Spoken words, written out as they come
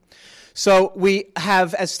So we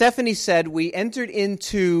have, as Stephanie said, we entered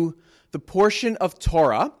into the portion of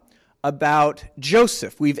Torah about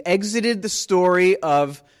Joseph. We've exited the story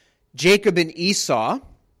of Jacob and Esau,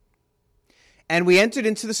 and we entered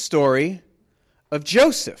into the story of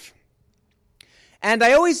Joseph. And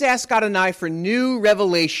I always ask Adonai for new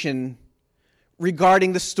revelation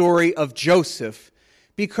regarding the story of Joseph,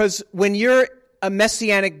 because when you're a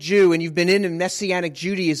Messianic Jew and you've been in Messianic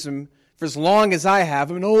Judaism for as long as I have,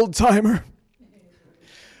 I'm an old timer,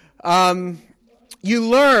 you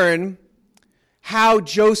learn how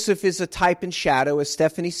Joseph is a type and shadow, as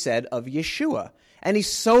Stephanie said, of Yeshua. And he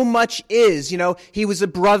so much is, he was a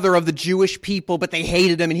brother of the Jewish people, but they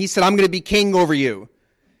hated him, and he said, I'm going to be king over you.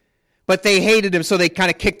 But they hated him, so they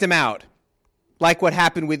kind of kicked him out, like what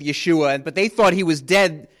happened with Yeshua. But they thought he was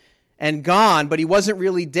dead and gone, but he wasn't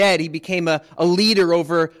really dead. He became a leader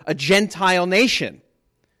over a Gentile nation.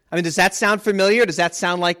 I mean, does that sound familiar? Does that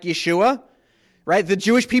sound like Yeshua? Right? The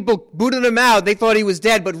Jewish people booted him out. They thought he was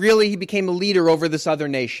dead, but really he became a leader over this other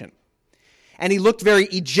nation. And he looked very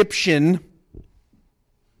Egyptian.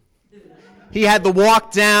 He had the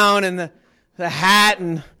walk down and the hat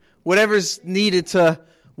and whatever's needed to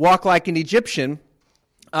walk like an Egyptian.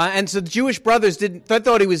 And so the Jewish brothers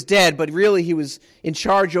thought he was dead, but really he was in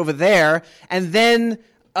charge over there. And then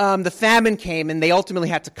the famine came, and they ultimately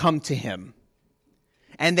had to come to him.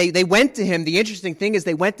 And they went to him. The interesting thing is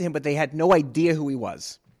they went to him, but they had no idea who he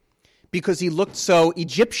was, because he looked so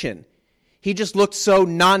Egyptian. He just looked so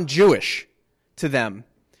non-Jewish to them.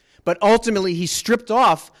 But ultimately he stripped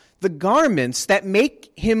off the garments that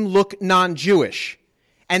make him look non-Jewish,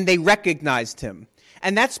 and they recognized him.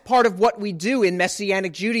 And that's part of what we do in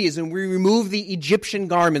Messianic Judaism. We remove the Egyptian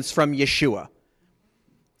garments from Yeshua.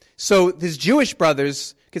 So his Jewish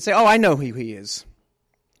brothers could say, oh, I know who he is.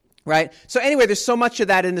 Right? So anyway, there's so much of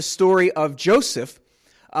that in the story of Joseph.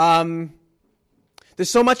 There's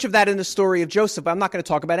so much of that in the story of Joseph, but I'm not going to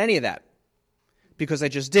talk about any of that, because I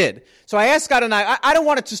just did. So I asked God, and I don't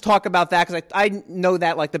want to just talk about that, because I know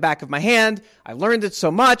that like the back of my hand. I learned it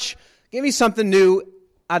so much. Give me something new,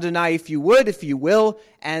 Adonai, if you would, if you will.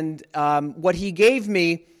 And what he gave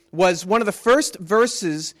me was one of the first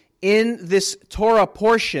verses in this Torah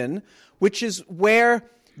portion, which is where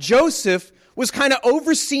Joseph was kind of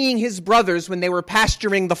overseeing his brothers when they were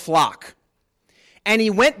pasturing the flock. And he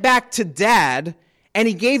went back to dad, and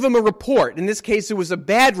he gave him a report. In this case, it was a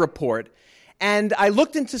bad report. And I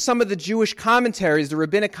looked into some of the Jewish commentaries, the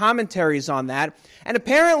rabbinic commentaries on that, and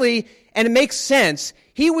apparently, and it makes sense,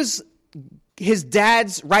 he was his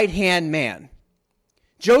dad's right-hand man.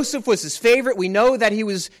 Joseph was his favorite. We know that he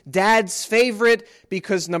was dad's favorite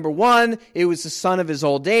because, number one, it was the son of his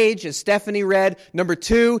old age, as Stephanie read. Number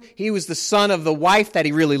two, he was the son of the wife that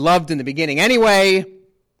he really loved in the beginning anyway.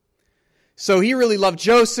 So he really loved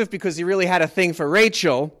Joseph because he really had a thing for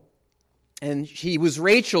Rachel, and he was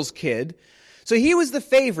Rachel's kid. So he was the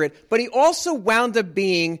favorite, but he also wound up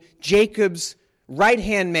being Jacob's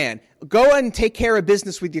right-hand man. Go and take care of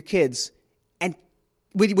business with your kids and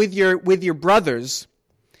with your brothers,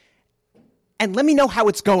 and let me know how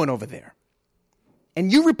it's going over there.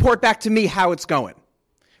 And you report back to me how it's going.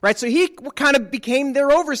 Right? So he kind of became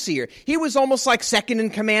their overseer. He was almost like second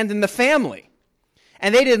in command in the family.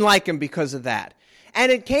 And they didn't like him because of that.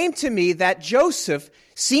 And it came to me that Joseph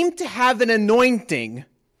seemed to have an anointing,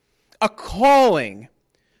 a calling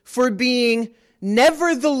for being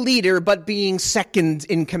never the leader, but being second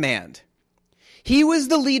in command. He was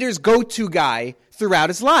the leader's go-to guy throughout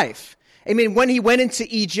his life. I mean, when he went into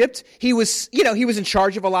Egypt, he was in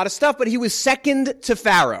charge of a lot of stuff, but he was second to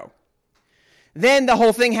Pharaoh. Then the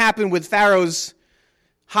whole thing happened with Pharaoh's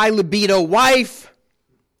high libido wife,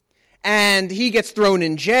 and he gets thrown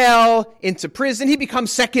in jail, into prison. He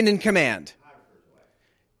becomes second in command.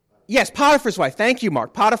 Yes, Potiphar's wife. Thank you,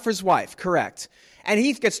 Mark. Potiphar's wife, correct. And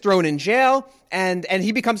he gets thrown in jail, and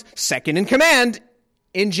he becomes second in command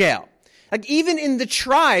in jail. Like even in the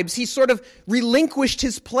tribes, he sort of relinquished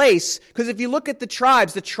his place. Because if you look at the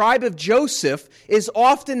tribes, the tribe of Joseph is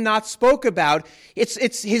often not spoke about.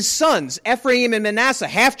 It's his sons, Ephraim and Manasseh,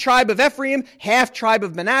 half tribe of Ephraim, half tribe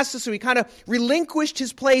of Manasseh. So he kind of relinquished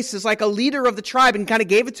his place as like a leader of the tribe and kind of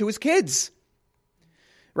gave it to his kids.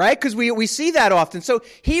 Right? Because we see that often. So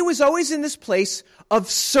he was always in this place of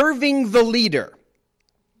serving the leader.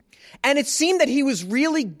 And it seemed that he was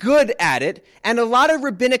really good at it, and a lot of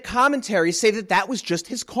rabbinic commentaries say that that was just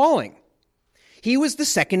his calling. He was the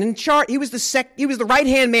second in charge. He was the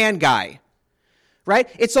right-hand man guy, right?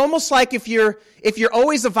 It's almost like if you're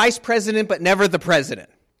always a vice president but never the president.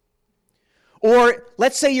 Or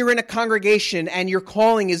let's say you're in a congregation and your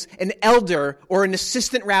calling is an elder or an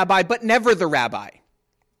assistant rabbi but never the rabbi.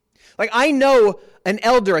 Like, I know an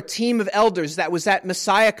elder, a team of elders that was at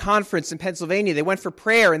Messiah Conference in Pennsylvania. They went for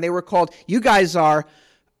prayer, and they were called, you guys are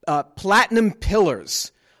platinum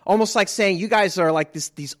pillars. Almost like saying, you guys are like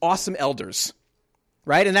these awesome elders,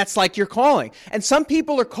 right? And that's like your calling. And some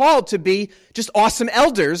people are called to be just awesome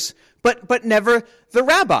elders, but never the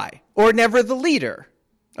rabbi or never the leader,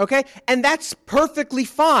 okay? And that's perfectly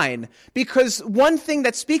fine, because one thing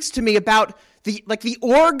that speaks to me about the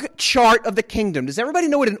org chart of the kingdom. Does everybody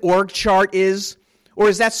know what an org chart is? Or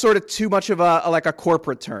is that sort of too much of a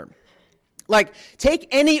corporate term? Like, take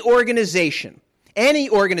any organization,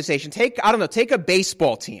 take a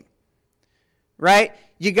baseball team, right?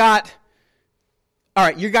 All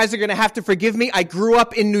right, you guys are going to have to forgive me. I grew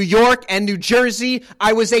up in New York and New Jersey.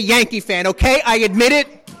 I was a Yankee fan, okay? I admit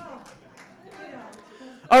it.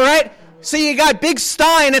 All right? So you got Big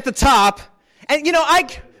Stein at the top. And,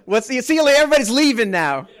 see you later. Everybody's leaving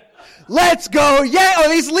now. Let's go. Yeah.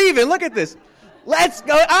 Oh, he's leaving. Look at this. Let's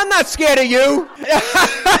go. I'm not scared of you.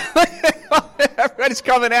 Everybody's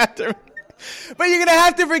coming after me. But you're going to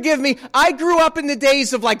have to forgive me. I grew up in the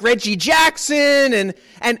days of like Reggie Jackson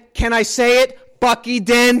and can I say it? Bucky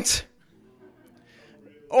Dent.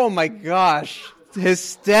 Oh my gosh.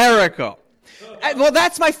 Hysterical. Well,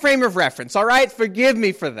 that's my frame of reference. All right. Forgive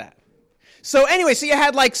me for that. So anyway, so you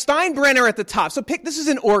had like Steinbrenner at the top. So this is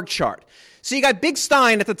an org chart. So you got Big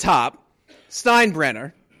Stein at the top,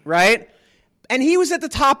 Steinbrenner, right? And he was at the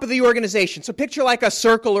top of the organization. So picture like a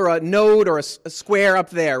circle or a node or a square up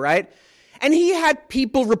there, right? And he had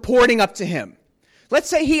people reporting up to him. Let's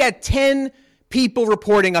say he had 10 people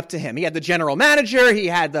reporting up to him. He had the general manager, he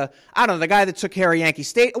had the guy that took care of Yankee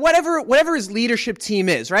State, whatever his leadership team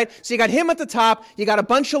is, right? So you got him at the top, you got a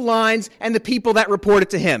bunch of lines, and the people that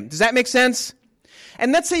reported to him. Does that make sense?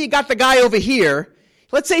 And let's say you got the guy over here,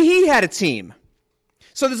 let's say he had a team.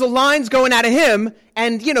 So there's the lines going out of him,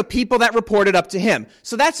 and, people that reported up to him.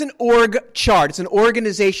 So that's an org chart. It's an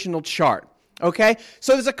organizational chart, okay?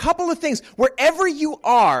 So there's a couple of things. Wherever you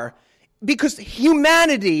are, because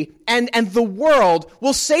humanity and the world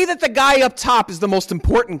will say that the guy up top is the most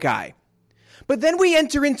important guy. But then we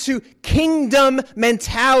enter into kingdom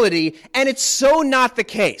mentality, and it's so not the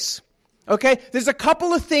case. Okay? There's a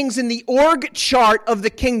couple of things in the org chart of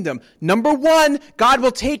the kingdom. Number one, God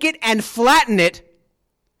will take it and flatten it,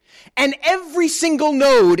 and every single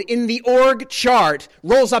node in the org chart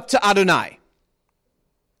rolls up to Adonai.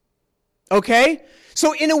 Okay?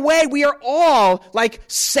 So in a way, we are all like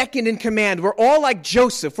second in command. We're all like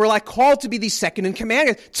Joseph. We're like called to be the second in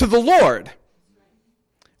command to the Lord.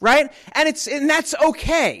 Right? And that's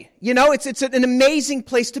okay. It's an amazing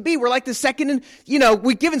place to be. We're like the second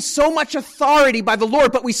we're given so much authority by the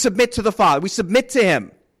Lord, but we submit to the Father. We submit to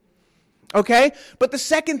Him. Okay? But the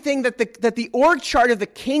second thing that the org chart of the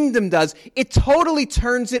kingdom does, it totally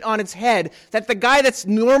turns it on its head, that the guy that's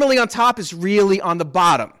normally on top is really on the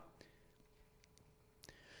bottom.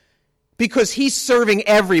 Because he's serving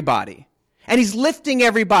everybody. And he's lifting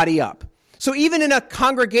everybody up. So even in a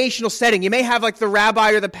congregational setting, you may have like the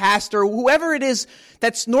rabbi or the pastor, or whoever it is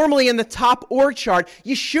that's normally in the top org chart.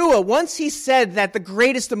 Yeshua, once he said that the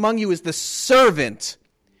greatest among you is the servant,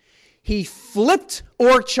 he flipped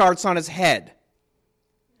org charts on his head.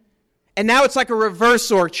 And now it's like a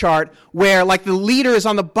reverse org chart where like the leader is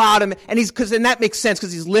on the bottom, and that makes sense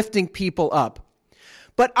because he's lifting people up.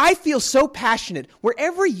 But I feel so passionate,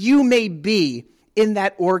 wherever you may be in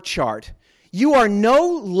that org chart, you are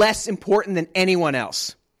no less important than anyone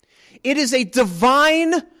else. It is a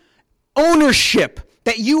divine ownership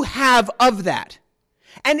that you have of that.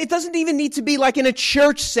 And it doesn't even need to be like in a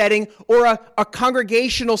church setting or a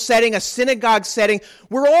congregational setting, a synagogue setting.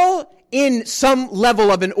 We're all in some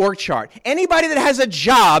level of an org chart. Anybody that has a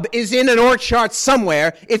job is in an org chart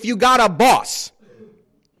somewhere if you got a boss.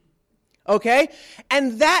 Okay?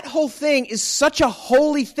 And that whole thing is such a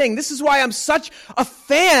holy thing. This is why I'm such a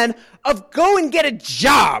fan of go and get a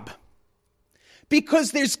job.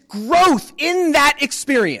 Because there's growth in that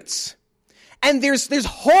experience. And there's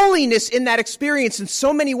holiness in that experience in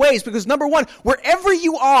so many ways. Because number one, wherever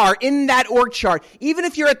you are in that org chart, even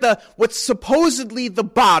if you're at what's supposedly the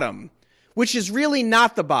bottom, which is really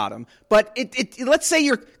not the bottom, but let's say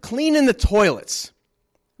you're cleaning the toilets,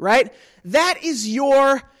 right? That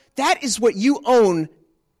is what you own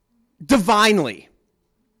divinely.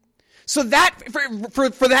 So that,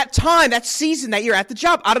 for that time, that season that you're at the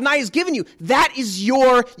job, Adonai has given you, that is you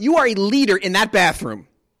are a leader in that bathroom.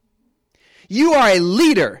 You are a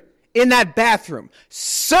leader in that bathroom.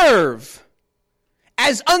 Serve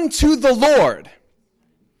as unto the Lord.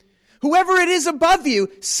 Whoever it is above you,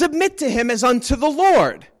 submit to him as unto the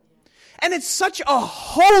Lord. And it's such a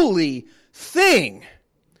holy thing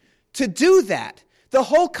to do that, the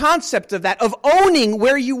whole concept of that, of owning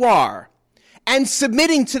where you are and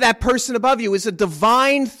submitting to that person above you, is a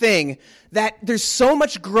divine thing that there's so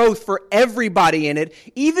much growth for everybody in it.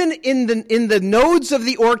 Even in the nodes of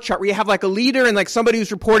the org chart where you have like a leader and like somebody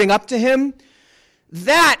who's reporting up to him,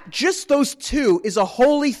 that, just those two, is a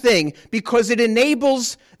holy thing because it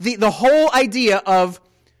enables the whole idea of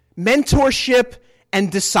mentorship and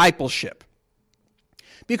discipleship.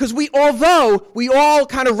 Because although we all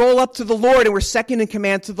kind of roll up to the Lord and we're second in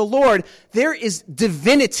command to the Lord, there is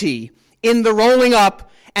divinity in the rolling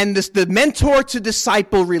up and the mentor to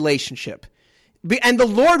disciple relationship. And the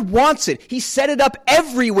Lord wants it. He set it up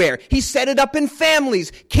everywhere. He set it up in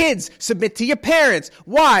families. Kids, submit to your parents.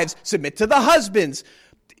 Wives, submit to the husbands.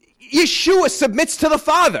 Yeshua submits to the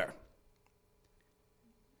Father.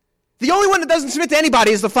 The only one that doesn't submit to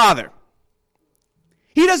anybody is the Father.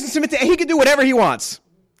 He doesn't submit to, he can do whatever he wants.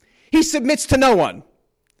 He submits to no one.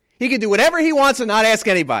 He can do whatever he wants and not ask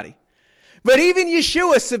anybody. But even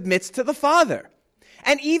Yeshua submits to the Father.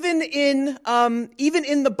 And even in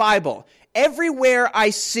the Bible, everywhere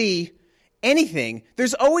I see anything,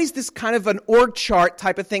 there's always this kind of an org chart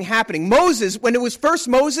type of thing happening. Moses, when it was first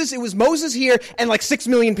Moses, it was Moses here and like 6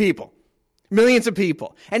 million people. Millions of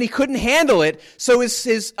people. And he couldn't handle it, so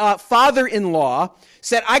his father-in-law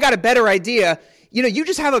said, I got a better idea. You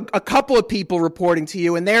just have a couple of people reporting to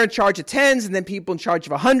you, and they're in charge of 10s, and then people in charge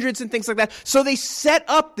of 100s and things like that. So they set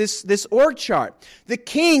up this org chart. The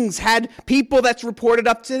kings had people that's reported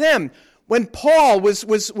up to them. When Paul was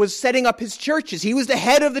setting up his churches, he was the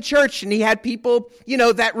head of the church, and he had people,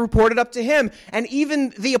 that reported up to him. And even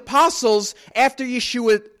the apostles, after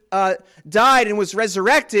Yeshua died and was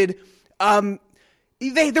resurrected,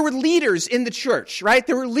 there were leaders in the church, right?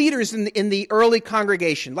 There were leaders in the early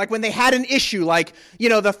congregation. Like when they had an issue, like,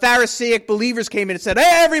 the Pharisaic believers came in and said,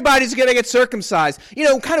 hey, everybody's going to get circumcised.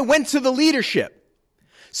 Kind of went to the leadership.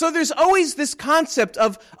 So there's always this concept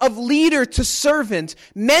of leader to servant,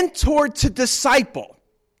 mentor to disciple.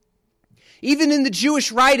 Even in the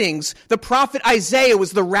Jewish writings, the prophet Isaiah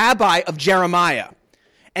was the rabbi of Jeremiah.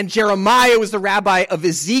 And Jeremiah was the rabbi of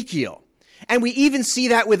Ezekiel. And we even see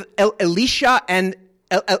that with Elisha and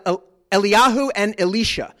Eliyahu and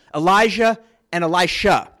Elisha, Elijah and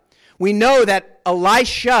Elisha. We know that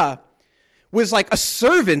Elisha was like a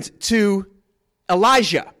servant to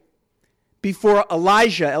Elijah before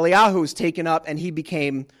Eliyahu was taken up and he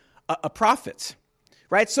became a prophet,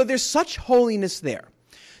 right? So there's such holiness there.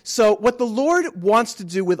 So what the Lord wants to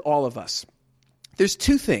do with all of us, there's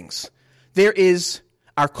two things. There is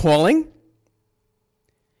our calling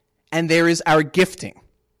and there is our gifting.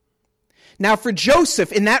 Now for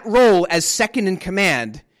Joseph, in that role as second in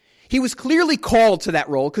command, he was clearly called to that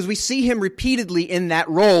role because we see him repeatedly in that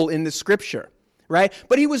role in the scripture, right?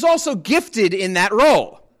 But he was also gifted in that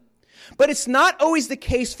role. But it's not always the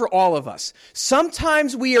case for all of us.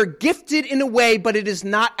 Sometimes we are gifted in a way, but it is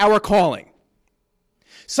not our calling.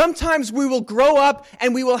 Sometimes we will grow up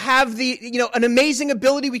and we will have an amazing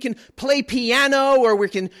ability. We can play piano or we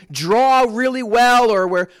can draw really well or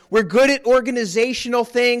we're good at organizational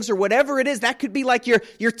things or whatever it is. That could be like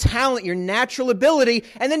your talent, your natural ability.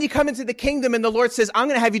 And then you come into the kingdom and the Lord says, I'm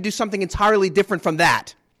going to have you do something entirely different from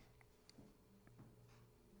that.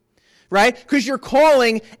 Right? Because your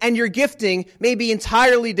calling and your gifting may be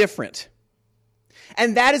entirely different.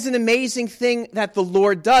 And that is an amazing thing that the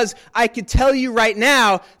Lord does. I could tell you right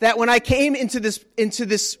now that when I came into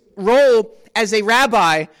this role as a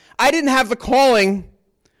rabbi, I didn't have the calling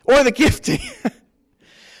or the gifting.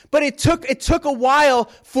 But it took a while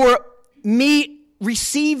for me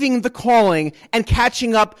receiving the calling and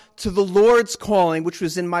catching up to the Lord's calling, which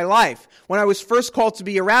was in my life. When I was first called to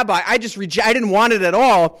be a rabbi, I didn't want it at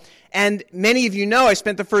all. And many of you know I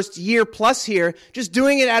spent the first year plus here just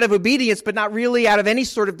doing it out of obedience, but not really out of any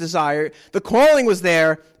sort of desire. The calling was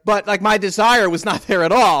there, but like my desire was not there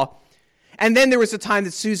at all. And then there was a time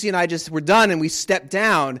that Susie and I just were done and we stepped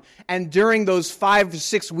down. And during those 5 or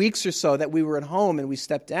 6 weeks or so that we were at home and we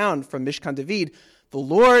stepped down from Mishkan David, the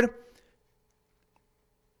Lord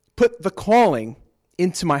put the calling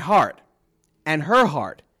into my heart and her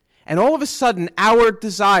heart. And all of a sudden, our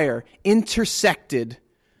desire intersected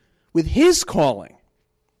with his calling.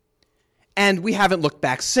 And we haven't looked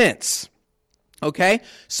back since. Okay?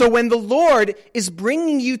 So when the Lord is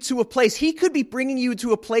bringing you to a place, he could be bringing you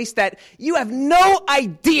to a place that you have no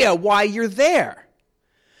idea why you're there.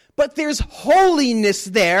 But there's holiness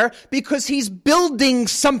there because he's building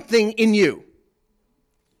something in you.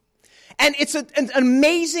 And it's an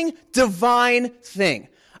amazing divine thing.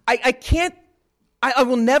 I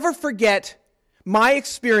will never forget my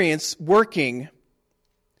experience working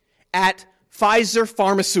at Pfizer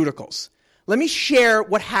Pharmaceuticals. Let me share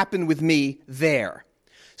what happened with me there.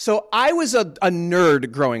 So I was a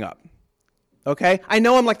nerd growing up, okay? I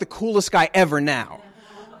know I'm like the coolest guy ever now,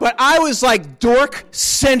 but I was like dork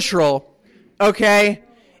central, okay,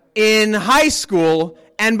 in high school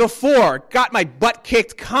and before. Got my butt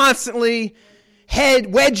kicked constantly, head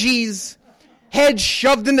wedgies, head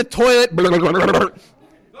shoved in the toilet.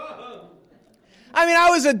 I mean, I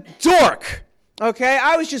was a dork, okay?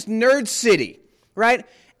 I was just nerd city, right?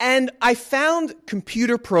 And I found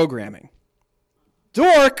computer programming.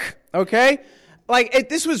 Dork, okay? Like,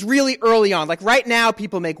 this was really early on. Like, right now,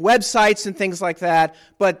 people make websites and things like that.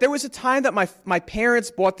 But there was a time that my parents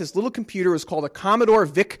bought this little computer. It was called a Commodore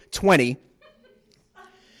VIC-20.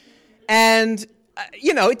 And,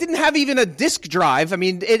 it didn't have even a disk drive. I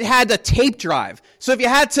mean, it had a tape drive. So if you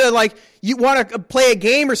had to, you want to play a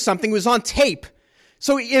game or something, it was on tape.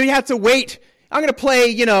 So you had to wait. I'm going to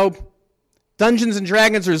play, Dungeons and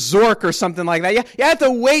Dragons or Zork or something like that. You had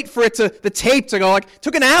to wait for the tape to go.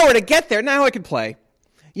 Took an hour to get there. Now I could play.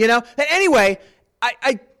 And anyway,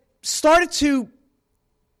 I started to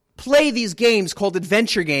play these games called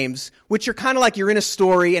adventure games, which are kind of like you're in a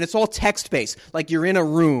story and it's all text-based. Like you're in a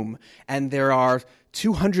room and there are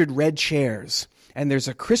 200 red chairs and there's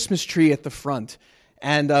a Christmas tree at the front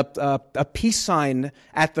and a peace sign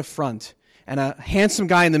at the front and a handsome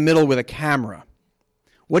guy in the middle with a camera.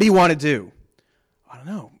 What do you want to do? I don't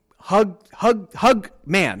know. Hug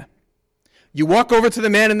man. You walk over to the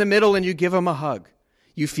man in the middle and you give him a hug.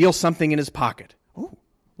 You feel something in his pocket. Oh,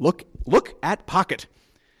 look at pocket.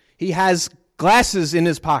 He has glasses in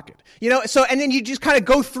his pocket. And then you just kind of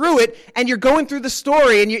go through it and you're going through the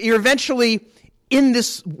story and you're eventually in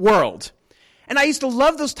this world. And I used to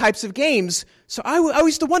love those types of games. So I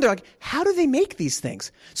used to wonder, how do they make these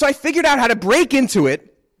things? So I figured out how to break into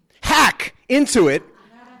it, hack into it,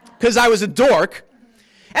 because I was a dork.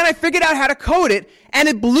 And I figured out how to code it, and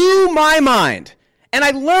it blew my mind. And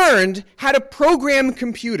I learned how to program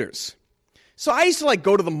computers. So I used to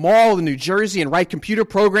go to the mall in New Jersey and write computer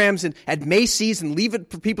programs at Macy's and leave it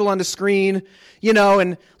for people on the screen,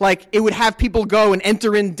 and it would have people go and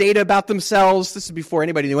enter in data about themselves. This is before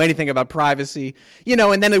anybody knew anything about privacy,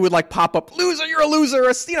 and then it would pop up, loser, you're a loser.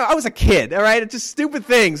 I was a kid, all right? It's just stupid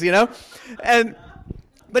things,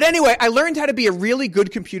 But anyway, I learned how to be a really good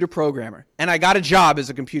computer programmer, and I got a job as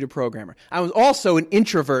a computer programmer. I was also an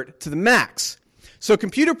introvert to the max. So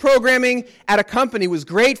computer programming at a company was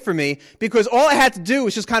great for me because all I had to do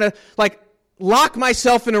was just kind of lock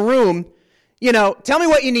myself in a room, tell me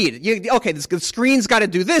what you need. The screen's got to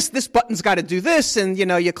do this button's got to do this, and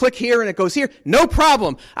you click here and it goes here. No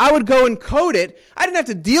problem. I would go and code it. I didn't have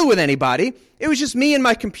to deal with anybody. It was just me and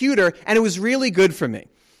my computer, and it was really good for me.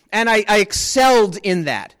 And I excelled in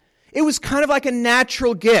that. It was kind of like a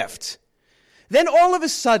natural gift. Then all of a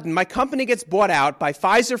sudden, my company gets bought out by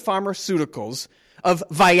Pfizer Pharmaceuticals of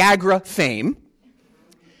Viagra fame.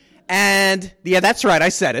 And, yeah, that's right, I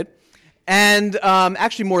said it. And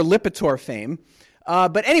actually more Lipitor fame.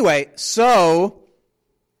 But anyway, so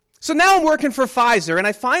now I'm working for Pfizer, and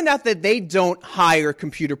I find out that they don't hire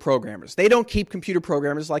computer programmers. They don't keep computer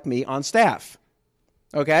programmers like me on staff.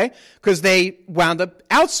 Okay? Because they wound up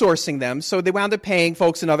outsourcing them, so they wound up paying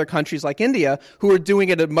folks in other countries like India who are doing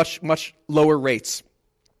it at much, much lower rates.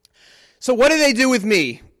 So what do they do with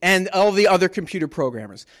me and all the other computer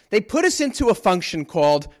programmers? They put us into a function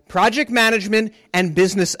called project management and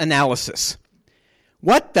business analysis.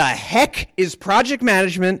 What the heck is project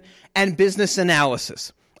management and business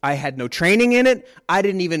analysis? I had no training in it. I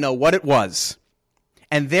didn't even know what it was.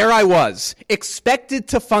 And there I was, expected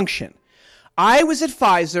to function. I was at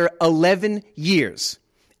Pfizer 11 years,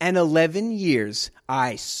 and 11 years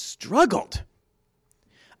I struggled.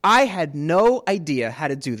 I had no idea how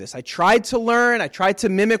to do this. I tried to learn. I tried to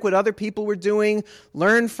mimic what other people were doing,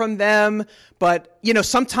 learn from them. But,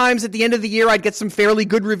 sometimes at the end of the year, I'd get some fairly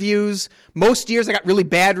good reviews. Most years, I got really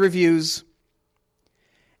bad reviews.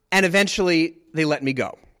 And eventually, they let me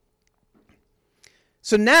go.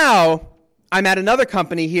 So now, I'm at another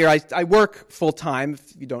company here. I work full-time,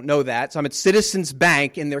 if you don't know that. So I'm at Citizens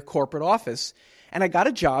Bank in their corporate office. And I got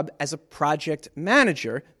a job as a project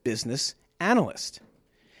manager, business analyst.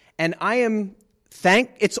 And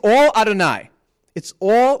it's all Adonai. It's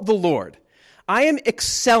all the Lord. I am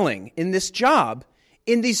excelling in this job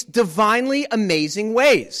in these divinely amazing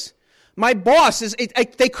ways. My boss,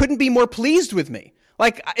 they couldn't be more pleased with me.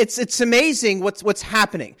 It's amazing what's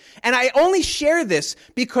happening. And I only share this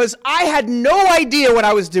because I had no idea what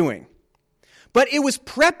I was doing. But it was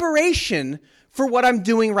preparation for what I'm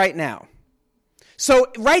doing right now. So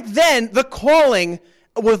right then, the calling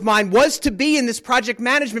of mine was to be in this project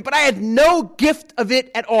management, but I had no gift of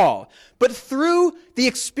it at all. But through the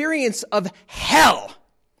experience of hell,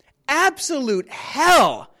 absolute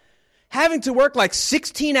hell, having to work like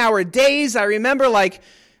 16-hour days, I remember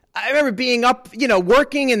being up,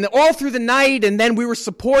 working and all through the night, and then we were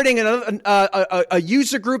supporting a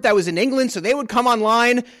user group that was in England, so they would come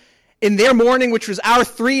online in their morning, which was our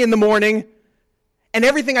 3 in the morning, and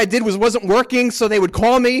everything I did wasn't working, so they would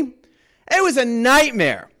call me. It was a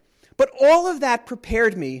nightmare. But all of that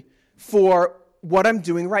prepared me for what I'm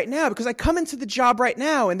doing right now, because I come into the job right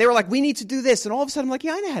now, and they were like, we need to do this, and all of a sudden I'm like,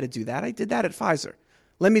 yeah, I know how to do that. I did that at Pfizer.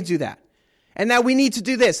 Let me do that. And now we need to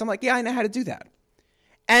do this. I'm like, yeah, I know how to do that.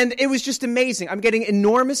 And it was just amazing. I'm getting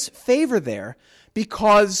enormous favor there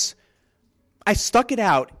because I stuck it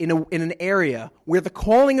out in an area where the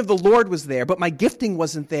calling of the Lord was there, but my gifting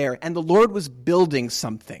wasn't there, and the Lord was building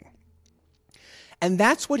something. And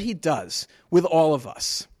that's what he does with all of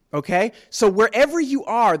us, okay? So wherever you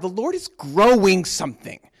are, the Lord is growing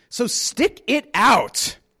something. So stick it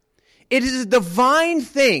out. It is a divine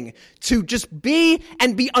thing to just be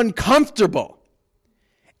and be uncomfortable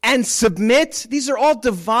and submit. These are all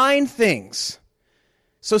divine things.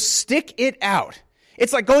 So stick it out.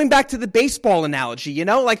 It's like going back to the baseball analogy,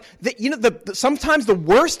 sometimes the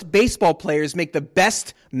worst baseball players make the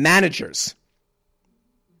best managers.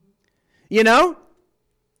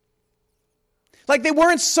 Like they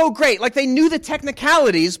weren't so great. Like they knew the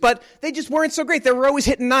technicalities, but they just weren't so great. They were always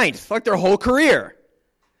hitting ninth, like their whole career.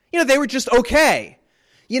 They were just okay.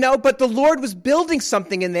 But the Lord was building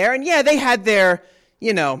something in there, and yeah, they had their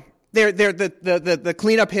the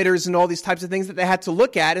cleanup hitters and all these types of things that they had to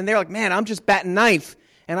look at, and they're like, man, I'm just batting ninth,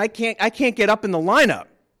 and I can't get up in the lineup.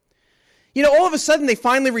 All of a sudden they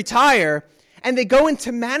finally retire, and they go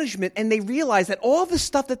into management, and they realize that all the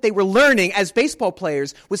stuff that they were learning as baseball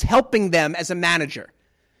players was helping them as a manager.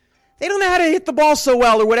 They don't know how to hit the ball so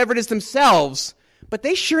well or whatever it is themselves, but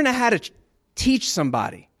they sure know how to teach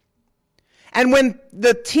somebody. And when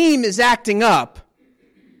the team is acting up,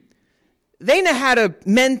 they know how to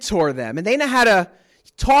mentor them, and they know how to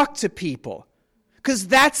talk to people, because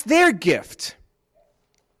that's their gift.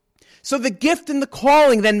 So the gift and the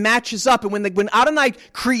calling then matches up, and when Adonai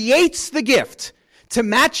creates the gift to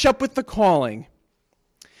match up with the calling,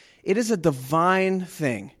 it is a divine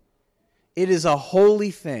thing. It is a holy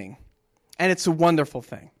thing, and it's a wonderful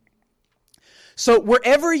thing. So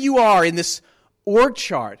wherever you are in this org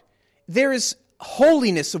chart, there is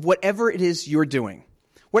holiness of whatever it is you're doing.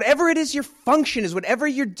 Whatever it is your function is, whatever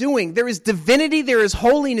you're doing, there is divinity, there is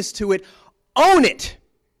holiness to it. Own it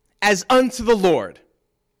as unto the Lord.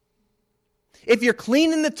 If you're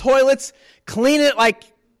cleaning the toilets, clean it like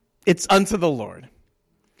it's unto the Lord.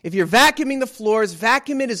 If you're vacuuming the floors,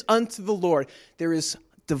 vacuum it as unto the Lord. There is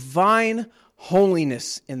divine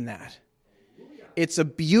holiness in that. It's a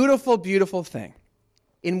beautiful, beautiful thing.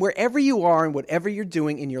 In wherever you are and whatever you're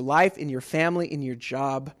doing in your life, in your family, in your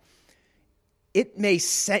job, it may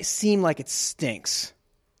seem like it stinks,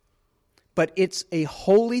 but it's a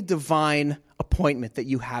holy, divine appointment that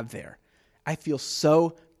you have there. I feel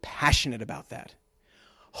so passionate about that.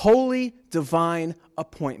 Holy, divine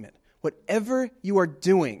appointment. Whatever you are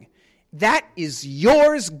doing, that is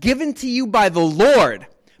yours, given to you by the Lord,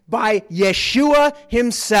 by Yeshua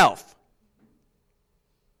himself,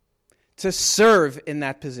 to serve in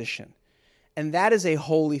that position. And that is a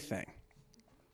holy thing.